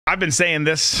I've been saying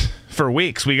this for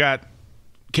weeks. We got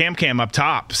Cam up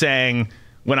top saying,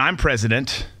 when I'm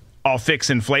president, I'll fix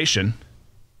inflation.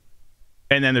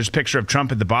 And then there's a picture of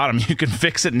Trump at the bottom. You can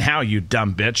fix it now, you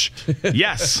dumb bitch.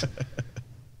 Yes.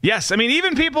 Yes. I mean,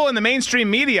 even people in the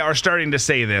mainstream media are starting to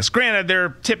say this. Granted, they're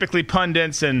typically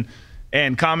pundits and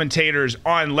commentators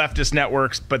on leftist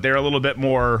networks, but they're a little bit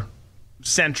more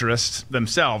centrist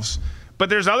themselves. But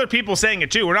there's other people saying it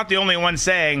too. We're not the only ones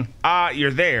saying,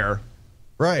 you're there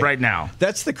right now.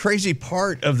 That's the crazy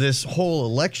part of this whole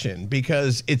election,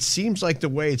 because it seems like the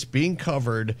way it's being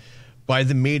covered by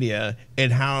the media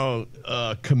and how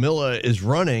Kamala is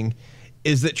running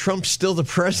is that Trump's still the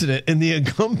president and the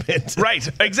incumbent. Right,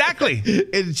 exactly.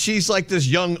 And she's like this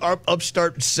young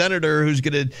upstart senator who's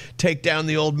going to take down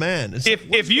the old man.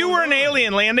 If you were an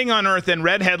alien landing on Earth and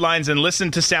read headlines and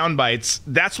listened to sound bites,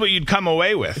 that's what you'd come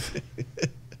away with.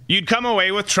 You'd come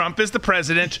away with Trump as the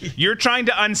president. You're trying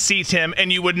to unseat him,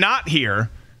 and you would not hear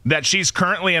that she's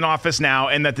currently in office now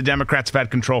and that the Democrats have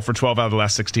had control for 12 out of the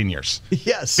last 16 years.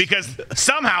 Yes. Because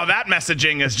somehow that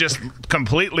messaging is just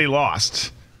completely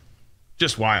lost.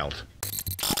 Just wild.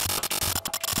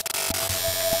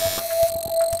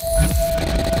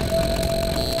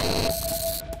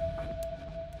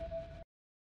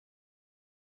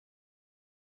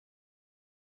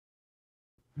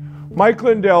 Mike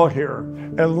Lindell here,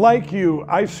 and like you,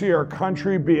 I see our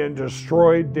country being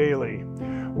destroyed daily.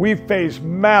 We face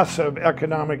massive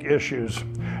economic issues,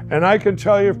 and I can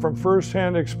tell you from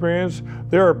firsthand experience,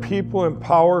 there are people in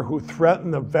power who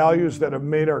threaten the values that have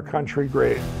made our country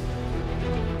great.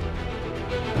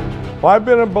 Well, I've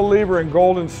been a believer in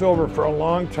gold and silver for a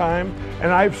long time,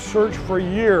 and I've searched for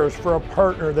years for a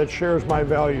partner that shares my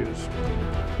values.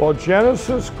 Well,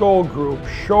 Genesis Gold Group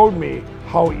showed me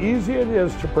how easy it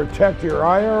is to protect your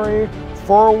IRA,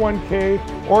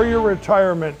 401k, or your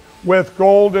retirement with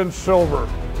gold and silver.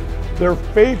 Their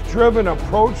faith-driven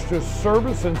approach to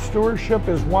service and stewardship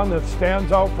is one that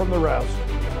stands out from the rest.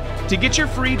 To get your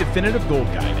free definitive gold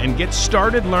guide and get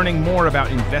started learning more about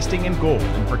investing in gold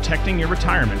and protecting your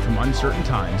retirement from uncertain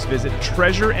times, visit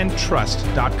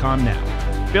treasureandtrust.com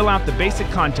now. Fill out the basic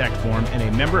contact form and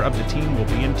a member of the team will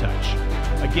be in touch.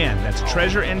 Again, that's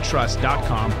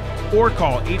treasureandtrust.com or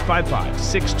call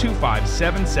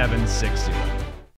 855-625-7760.